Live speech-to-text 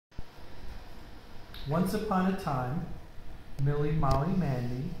Once upon a time,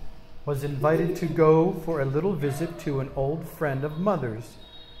 Milly-Molly-Mandy was invited to go for a little visit to an old friend of Mother's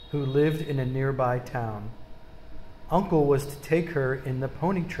who lived in a nearby town. Uncle was to take her in the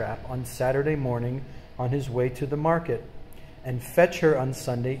pony trap on Saturday morning on his way to the market and fetch her on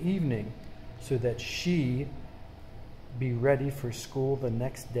Sunday evening so that she be ready for school the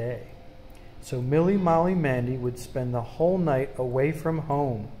next day. So Milly-Molly-Mandy would spend the whole night away from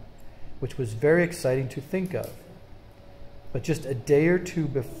home, which was very exciting to think of. But just a day or two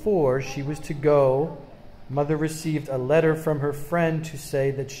before she was to go, Mother received a letter from her friend to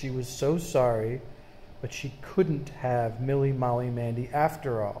say that she was so sorry, but she couldn't have Milly-Molly-Mandy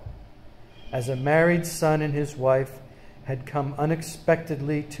after all, as a married son and his wife had come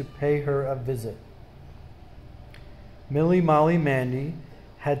unexpectedly to pay her a visit. Milly-Molly-Mandy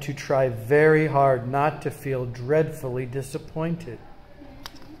had to try very hard not to feel dreadfully disappointed,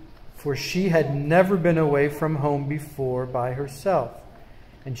 for she had never been away from home before by herself,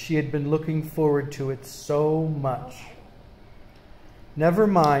 and she had been looking forward to it so much. "Never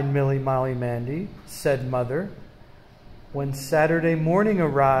mind, Milly-Molly-Mandy," said Mother. When Saturday morning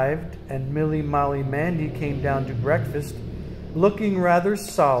arrived and Milly-Molly-Mandy came down to breakfast, looking rather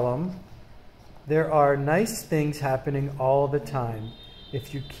solemn, "There are nice things happening all the time,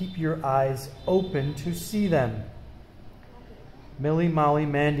 if you keep your eyes open to see them."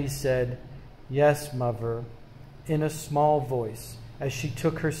 Milly-Molly-Mandy said, "Yes, Mother," in a small voice as she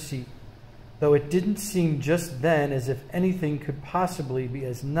took her seat, though it didn't seem just then as if anything could possibly be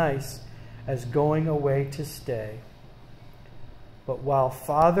as nice as going away to stay. But while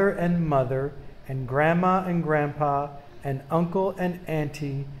Father and Mother and Grandma and Grandpa and Uncle and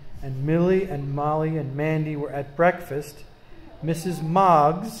Auntie and Milly and Molly and Mandy were at breakfast, Mrs.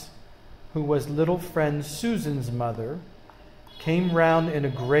 Moggs, who was little friend Susan's mother, came round in a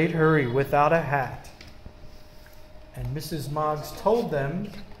great hurry without a hat. And Mrs. Moggs told them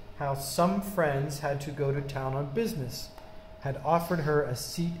how some friends had to go to town on business, had offered her a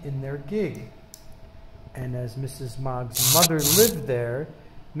seat in their gig. And as Mrs. Moggs' mother lived there,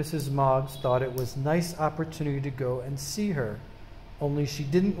 Mrs. Moggs thought it was a nice opportunity to go and see her, only she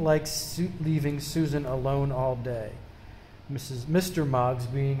didn't like leaving Susan alone all day, Mr. Moggs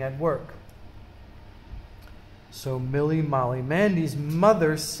being at work. So Milly-Molly-Mandy's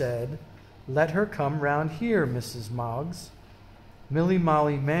mother said, "Let her come round here, Mrs. Moggs.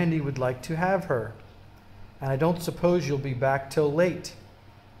 Milly-Molly-Mandy would like to have her, and I don't suppose you'll be back till late,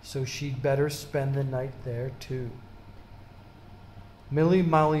 so she'd better spend the night there too."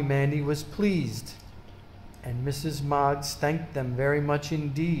 Milly-Molly-Mandy was pleased, and Mrs. Moggs thanked them very much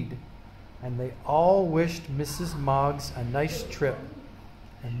indeed, and they all wished Mrs. Moggs a nice trip,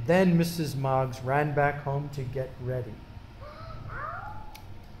 and then Mrs. Moggs ran back home to get ready.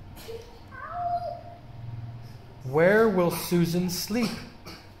 "Where will Susan sleep?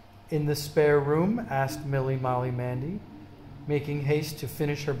 In the spare room?" asked Milly-Molly-Mandy, making haste to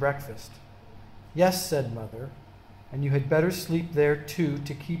finish her breakfast. "Yes," said Mother, "and you had better sleep there too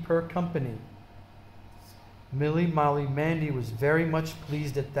to keep her company." Milly-Molly-Mandy was very much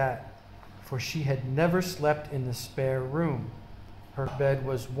pleased at that, for she had never slept in the spare room. Her bed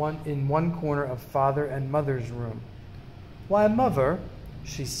was in one corner of Father and Mother's room. "Why, Mother,"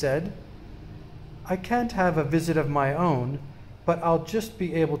 she said, "I can't have a visit of my own, but I'll just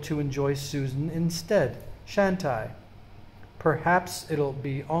be able to enjoy Susan instead, shan't I? Perhaps it'll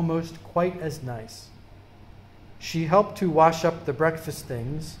be almost quite as nice." She helped to wash up the breakfast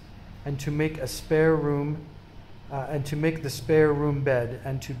things and to make the spare room bed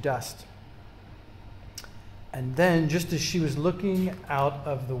and to dust. And then, just as she was looking out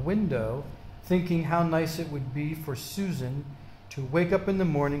of the window, thinking how nice it would be for Susan to wake up in the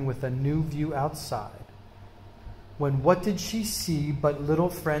morning with a new view outside, when what did she see but little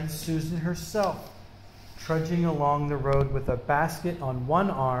friend Susan herself, trudging along the road with a basket on one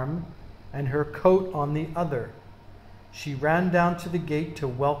arm and her coat on the other. She ran down to the gate to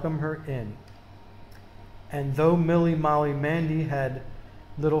welcome her in. And though Milly-Molly-Mandy had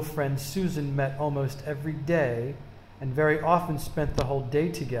little friend Susan met almost every day and very often spent the whole day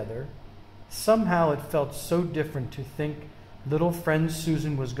together, somehow it felt so different to think little friend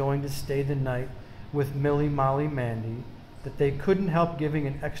Susan was going to stay the night with Milly-Molly-Mandy that they couldn't help giving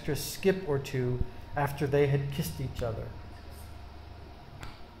an extra skip or two after they had kissed each other.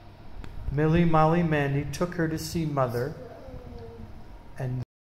 Milly-Molly-Mandy took her to see Mother, and